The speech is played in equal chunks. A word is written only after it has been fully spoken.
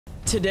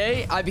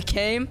today I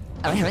became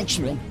a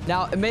henchman.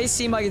 Now, it may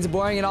seem like it's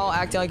boring and all,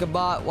 acting like a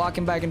bot,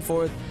 walking back and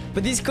forth,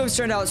 but these clips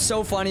turned out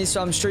so funny, so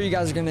I'm sure you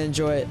guys are going to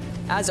enjoy it.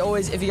 As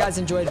always, if you guys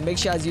enjoyed, make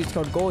sure you guys use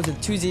code Ghoulz with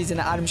 2 Z's in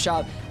the item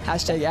shop,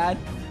 #ad.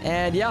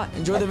 And yeah,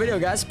 enjoy the video,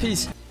 guys.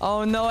 Peace.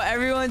 Oh no,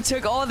 everyone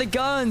took all the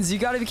guns. You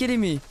gotta be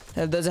kidding me.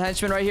 There's a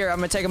henchman right here. I'm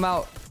gonna take him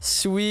out.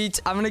 Sweet.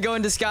 I'm gonna go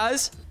in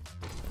disguise.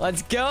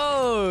 Let's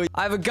go.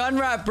 I have a gun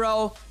wrap,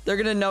 bro. They're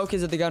gonna know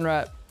because of the gun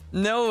wrap.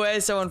 No way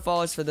someone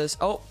falls for this.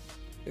 Oh,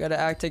 I gotta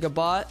act like a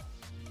bot.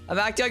 I'm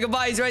acting like a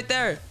bot. He's right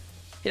there.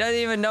 He doesn't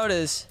even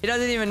notice. He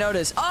doesn't even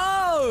notice.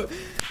 Oh,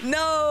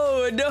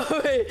 no, no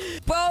way.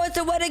 Bro, it's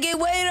a renegade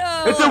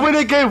waiter. It's a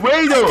renegade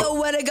waiter. It's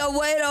a renegade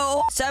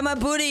waiter. Side my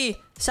booty.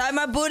 Side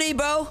my booty,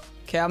 bro.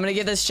 Okay, I'm gonna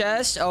get this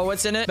chest. Oh,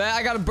 what's in it? Man,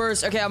 I got a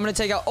burst. Okay, I'm gonna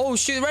take out. Oh,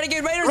 shoot.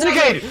 Renegade Raiders.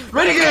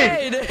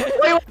 Renegade.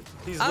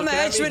 I'm a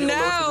henchman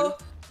now.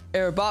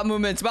 Here, bot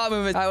movements. Bot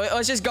movements. All right, wait,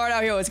 let's just guard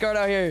out here. Let's guard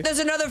out here. There's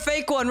another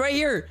fake one right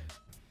here.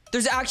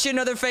 There's actually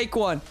another fake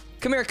one.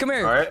 Come here. Come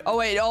here. All right. Oh,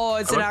 wait. Oh,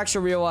 it's an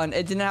actual real one.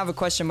 It didn't have a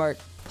question mark.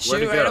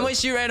 Shoot randomly.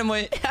 Shoot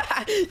randomly.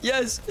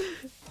 Yes.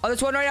 Oh,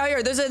 there's one right out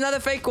here. There's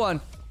another fake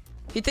one.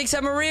 He thinks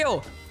I'm a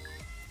real.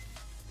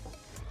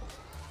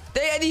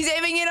 He's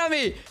aiming in on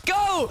me.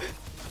 Go.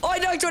 Oh, I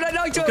knocked one. I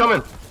knocked one.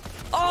 Coming.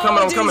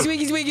 Oh, dude, he's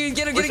weak. He's weak.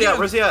 Get him. Get him.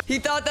 Where's he at? He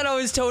thought that I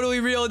was totally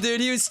real, dude.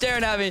 He was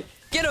staring at me.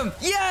 Get him.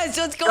 Yes.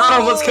 Let's go.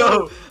 Got him. Let's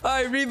go. All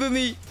right, reboot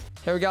me.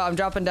 Here we go. I'm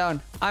dropping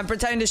down. I'm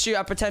pretending to shoot.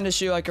 I pretend to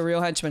shoot like a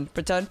real henchman.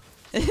 Pretend.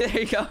 There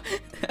you go.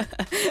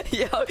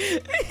 Yo,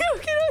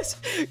 get us.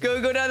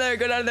 Go down there.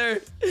 Go down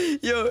there.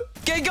 Yo.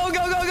 Okay, go.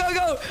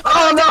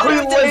 Oh, no.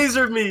 He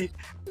lasered me.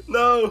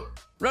 No.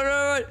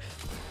 Run.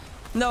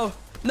 No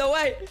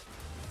way.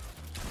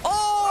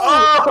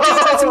 Oh, dude,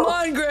 that's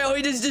Mongrail.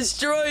 He just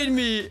destroyed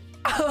me.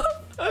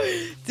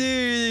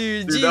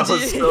 Dude, GG. That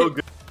was so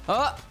good.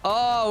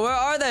 Oh, where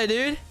are they,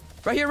 dude?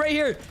 Right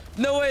here.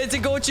 No way, it's a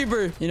gold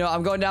trooper. You know,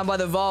 I'm going down by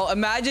the vault.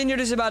 Imagine you're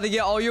just about to get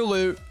all your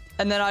loot,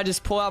 and then I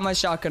just pull out my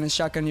shotgun and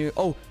shotgun you.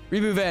 Oh,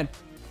 reboot van.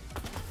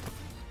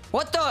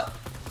 What the?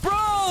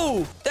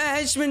 Bro, that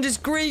henchman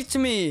just griefed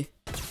me.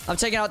 I'm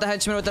taking out the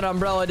henchman with an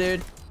umbrella,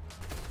 dude.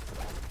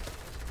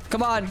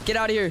 Come on, get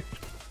out of here.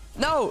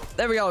 No,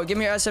 there we go. Give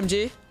me your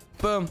SMG.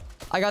 Boom.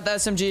 I got the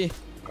SMG.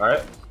 All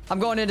right. I'm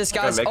going in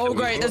disguise. Oh,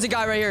 great. There's a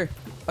guy right here.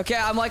 Okay,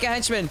 I'm like a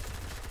henchman.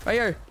 Right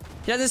here.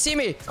 He doesn't see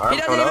me. He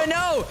doesn't even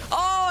know.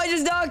 Oh, I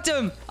just knocked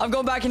him. I'm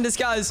going back in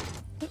disguise.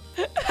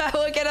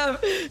 Look at him.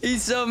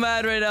 He's so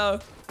mad right now.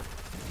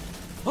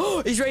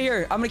 Oh, he's right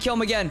here. I'm going to kill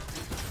him again.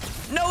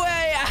 No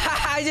way.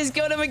 I just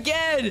killed him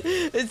again.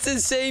 It's the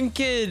same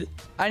kid.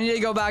 I need to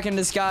go back in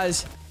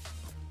disguise.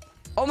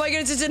 Oh, my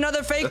goodness. It's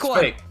another fake one.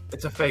 Fake.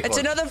 It's a fake one. It's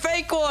another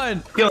fake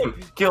one.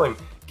 Kill him.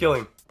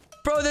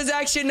 Bro, there's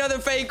actually another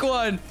fake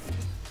one.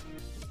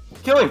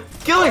 Kill him.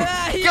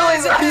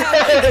 Yes.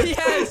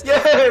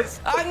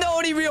 I'm the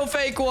only real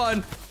fake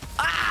one.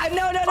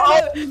 No.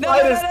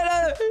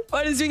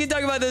 Why does we can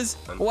talk about this?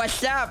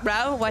 What's up,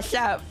 bro? What's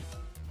up?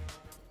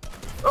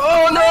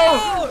 Oh,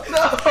 no.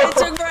 It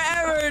took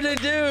forever to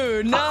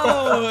do.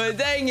 No,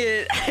 dang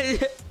it.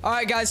 All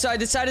right, guys, so I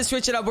decided to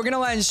switch it up. We're going to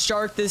land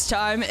Shark this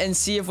time and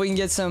see if we can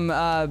get some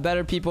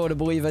better people to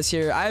believe us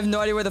here. I have no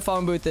idea where the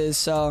phone booth is,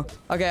 so...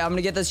 Okay, I'm going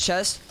to get this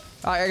chest.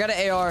 All right, I got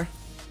an AR. I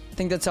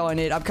think that's all I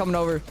need. I'm coming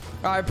over.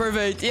 All right,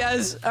 perfect.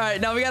 Yes. All right,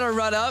 now we got to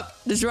run up.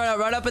 Just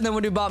run up, and then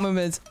we'll do bot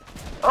movements.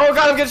 Oh,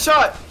 God, I'm getting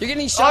shot. You're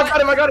getting shot?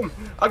 Oh,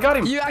 I got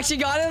him. You actually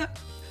got him?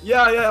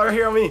 Yeah, right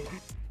here on me.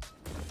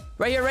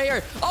 Right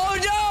here.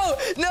 Oh,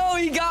 no,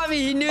 he got me.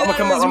 He knew that was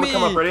me. I'm gonna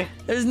come up, ready?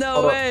 There's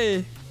no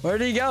way. Where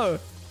did he go?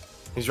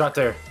 He's right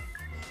there.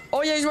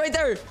 Oh, yeah, he's right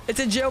there. It's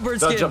a jailbird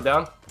skin. Don't jump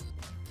down.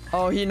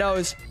 Oh, he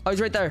knows. Oh,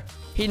 he's right there.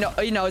 He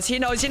knows.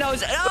 No!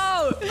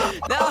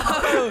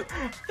 No!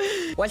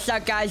 What's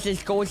up, guys?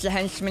 This Ghoulz the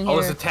henchman here.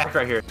 Oh, there's attack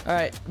right here. All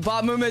right,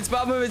 bot movements.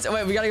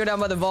 Wait, we gotta go down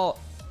by the vault.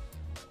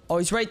 Oh,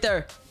 he's right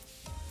there.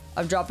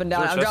 I'm dropping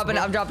down. I'm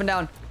dropping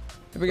down.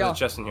 Here we go. There's a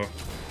chest in here.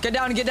 Get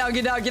down.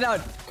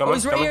 Oh,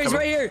 he's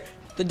right here.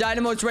 The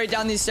dynamo's right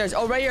down these stairs.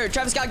 Oh, right here.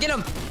 Travis Scott, get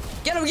him.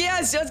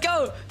 Yes, let's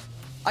go.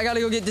 I gotta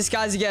go get this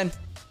guys again.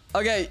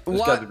 Okay,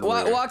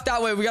 walk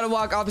that way. We gotta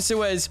walk opposite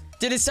ways.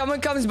 Dude, if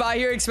someone comes by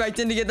here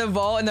expecting to get the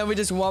vault and then we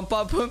just wump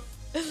up him.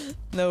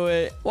 No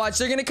way. Watch,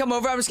 they're gonna come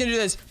over. I'm just gonna do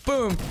this.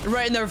 Boom.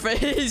 Right in their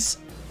face.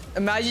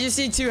 Imagine you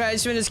see 2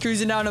 henchmen just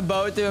cruising down a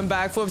boat doing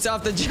backflips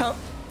off the jump.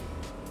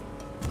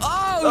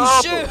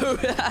 Oh, shoot.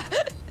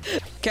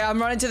 Okay,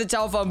 I'm running to the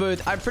telephone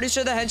booth. I'm pretty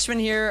sure the henchmen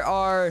here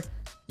are...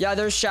 Yeah,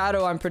 there's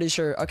Shadow, I'm pretty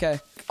sure. Okay.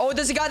 Oh,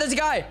 there's a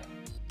guy.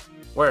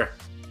 Where?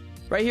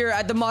 Right here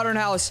at the modern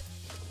house.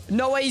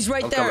 No way, he's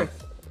right there. Coming.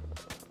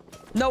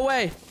 No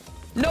way.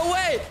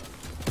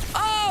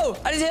 Oh,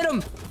 I just hit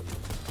him.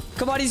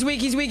 Come on, he's weak.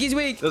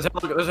 There's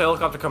a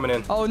helicopter coming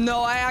in. Oh,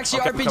 no, I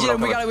actually RPG'd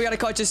him. We gotta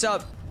clutch this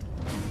up.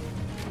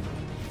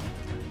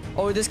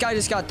 Oh, this guy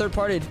just got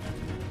third-partied.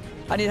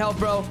 I need help,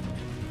 bro.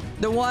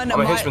 The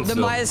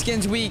Maya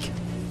skin's weak.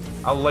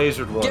 I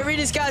lasered one. Get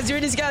redisguised.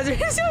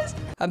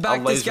 I'm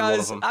back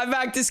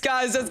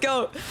disguised. Let's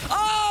go.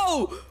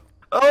 Oh!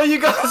 Oh, you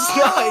got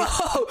sniped.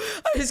 Oh,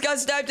 I just got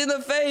sniped in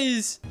the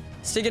face.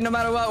 Stick it no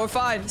matter what. We're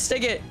fine.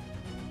 Stick it.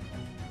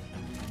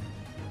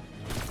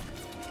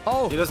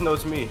 Oh. He doesn't know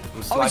it's me.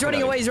 Oh, he's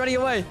running away. He's running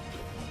away.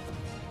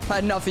 I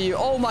had enough of you.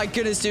 Oh my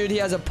goodness, dude. He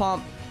has a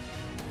pump.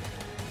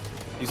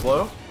 He's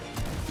low?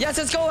 Yes,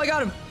 let's go. I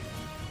got him.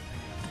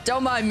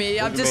 Don't mind me.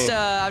 I'm just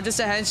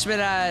a henchman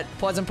at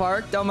Pleasant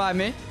Park. Don't mind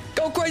me.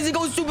 Go crazy.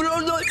 Go stupid.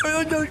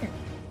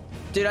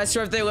 Dude, I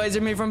swear if they laser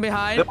me from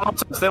behind. They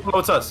don't know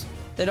it's us.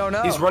 They don't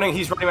know. He's running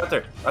right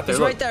there. He's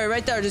right there,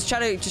 right there. Just try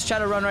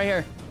to run right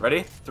here.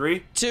 Ready?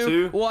 3,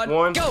 2,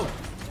 1, go!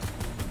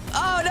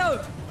 Oh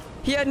no!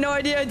 He had no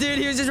idea, dude.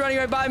 He was just running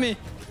right by me.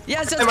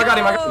 Yes, let's go! I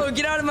got him.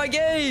 Get out of my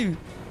game!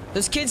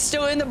 There's kids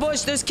still in the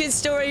bush. There's kids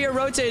still right here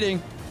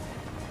rotating.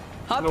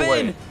 Hop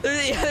in!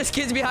 There's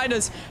kids behind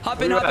us.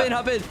 Hop in.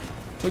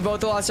 We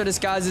both lost our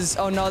disguises.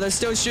 Oh no, they're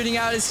still shooting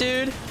at us,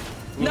 dude.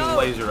 No!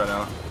 Laser right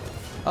now.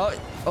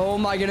 Oh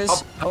my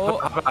goodness.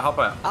 Hop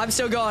out. I'm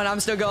still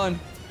going.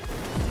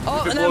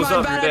 Oh, never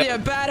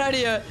mind. Bad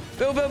idea.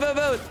 Build.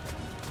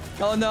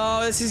 Oh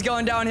no, this is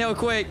going downhill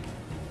quick.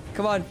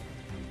 Come on.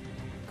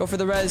 Go for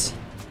the res.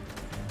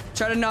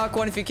 Try to knock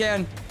one if you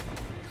can.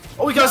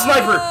 Oh, we got a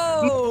sniper.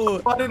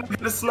 No, I didn't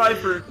get a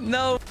sniper.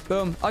 No.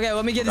 Boom. Okay,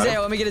 let me get his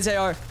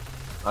AR.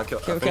 I'll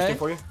finish him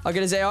for you. I'll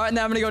get his AR, and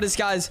then I'm gonna go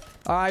disguise.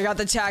 All right, I got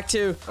the tac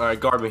too. All right,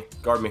 guard me.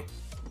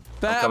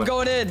 I'm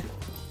going in.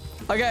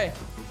 Okay.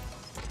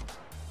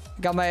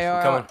 Got my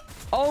AR. Coming.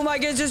 Oh my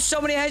goodness, there's so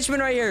many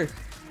henchmen right here.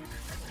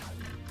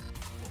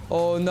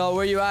 Oh no,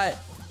 where you at?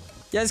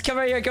 Yes, come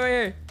right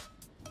here.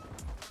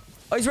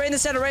 Oh, he's right in the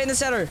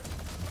center.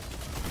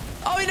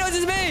 Oh, he knows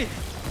it's me.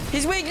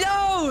 He's weak.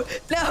 No,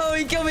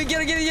 he killed me.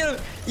 Get him.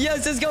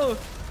 Yes, let's go.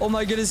 Oh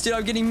my goodness, dude,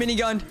 I'm getting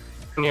minigunned.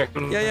 Here.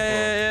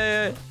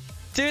 Yeah.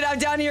 Dude, I'm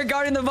down here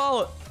guarding the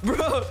vault,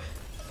 bro.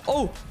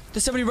 Oh,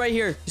 there's somebody right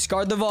here. Just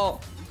guard the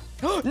vault.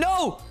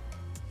 No.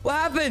 What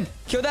happened?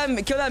 Kill that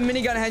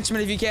minigun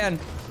henchman if you can.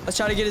 Let's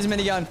try to get his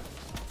minigun.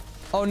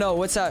 Oh no,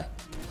 what's that?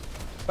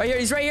 Right here,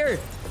 he's right here.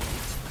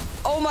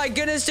 Oh my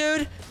goodness,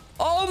 dude.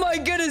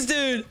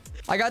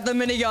 I got the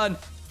minigun.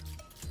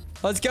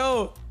 Let's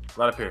go.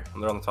 Right up here.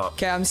 They're on the top.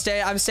 Okay, I'm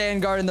staying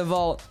guarding the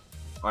vault.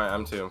 All right,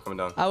 I'm too. I'm coming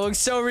down. I look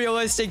so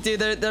realistic, dude.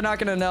 They're not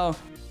gonna know.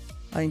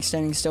 I think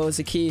standing still is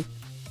the key.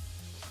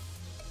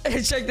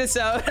 Check this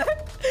out.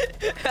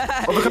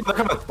 Oh, they're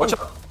coming. Watch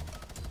out.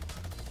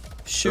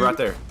 Shoot. They're right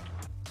there.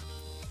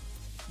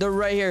 They're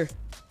right here.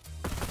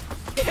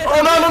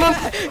 Oh,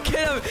 no.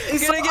 Get him.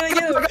 He's sitting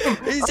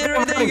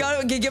right there. You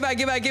got him. Get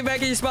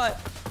back in your spot.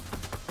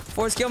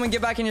 Force kill him and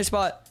get back in your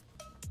spot.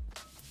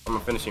 I'm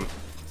gonna finish him.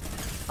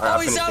 Oh,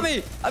 he saw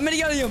me. I'm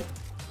minigunning him.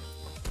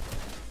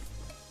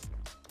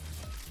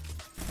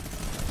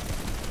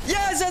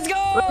 Yes, let's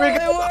go. It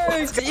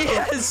worked.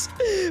 Yes.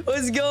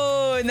 Let's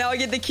go. And now I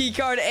get the key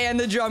card and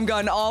the drum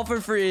gun all for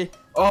free.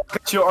 Oh, I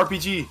got you an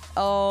RPG.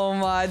 Oh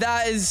my,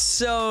 that is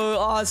so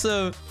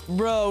awesome.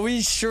 Bro,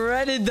 we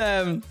shredded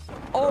them.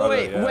 Oh,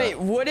 wait.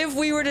 What if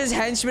we were just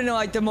henchmen in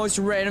like the most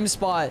random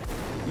spot?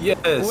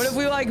 Yes. What if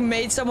we like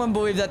made someone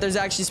believe that there's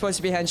actually supposed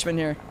to be henchmen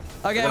here?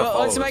 Okay, well,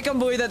 let's make them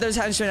believe that there's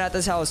henchmen at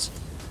this house.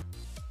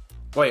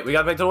 Wait, we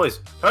gotta make the noise.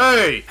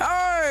 Hey!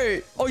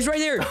 Oh, he's right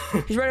here.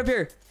 He's right up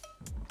here.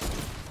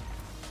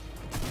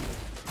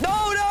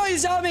 No, he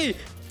saw me.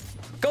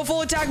 Go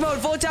full attack mode.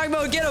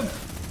 Get him.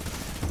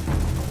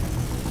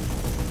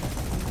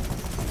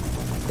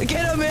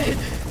 Get him, man.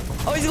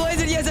 Oh, he's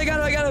lasered. Yes, I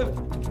got him.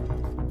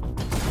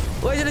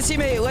 Laser to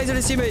teammate.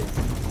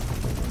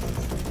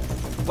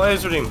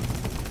 Lasered him.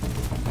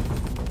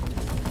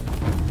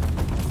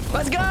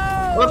 Let's go.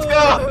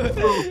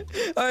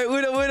 All right,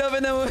 wood up,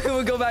 and then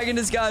we'll go back in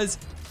disguise.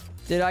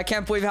 Dude, I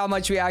can't believe how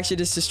much we actually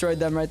just destroyed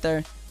them right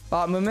there.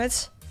 Bot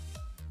movements.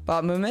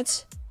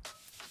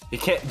 He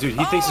can't, dude.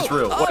 He thinks it's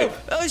real. Wait.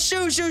 Oh,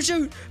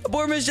 shoot.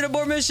 Abort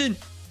mission.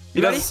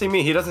 He doesn't see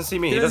me. He doesn't see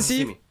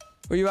me.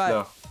 Where you at?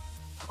 No.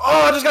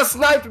 Oh, I just got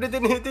sniped, but it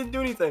didn't do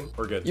anything.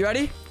 We're good. You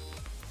ready?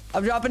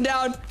 I'm dropping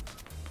down.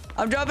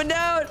 Okay,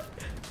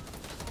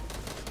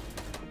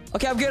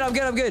 I'm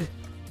good. They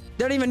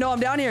don't even know I'm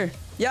down here.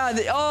 Yeah.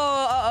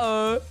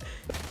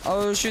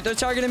 Oh, shoot. They're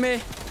targeting me.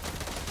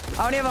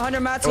 I only have 100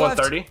 mats left.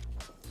 130.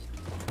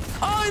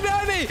 Oh, he's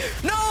behind me.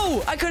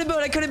 No, I couldn't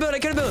build.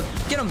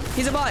 Get him.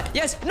 He's a bot.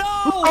 Yes.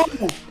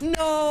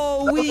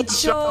 No, we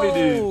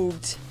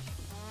choked.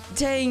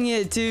 Dang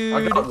it, dude.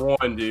 I got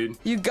one, dude.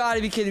 You gotta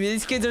be kidding me.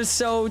 These kids are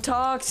so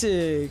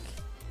toxic.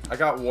 I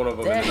got one of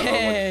them and the other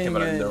one came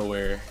out of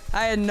nowhere.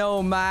 I had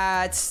no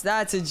mats.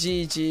 That's a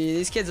GG.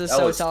 These kids are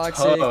so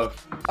toxic.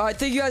 Tough. All right,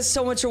 thank you guys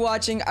so much for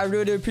watching. I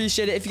really do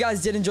appreciate it. If you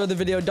guys did enjoy the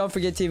video, don't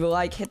forget to leave a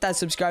like, hit that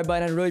subscribe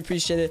button. I really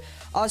appreciate it.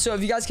 Also,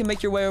 if you guys can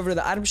make your way over to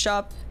the item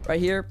shop right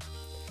here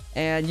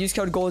and use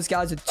code Ghoulz,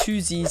 guys, with 2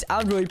 Z's, I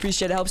would really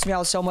appreciate it. It helps me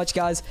out so much,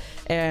 guys.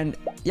 And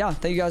yeah,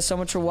 thank you guys so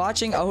much for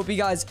watching. I hope you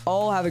guys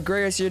all have a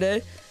great rest of your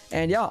day.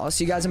 And yeah, I'll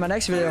see you guys in my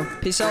next video.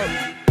 Peace out.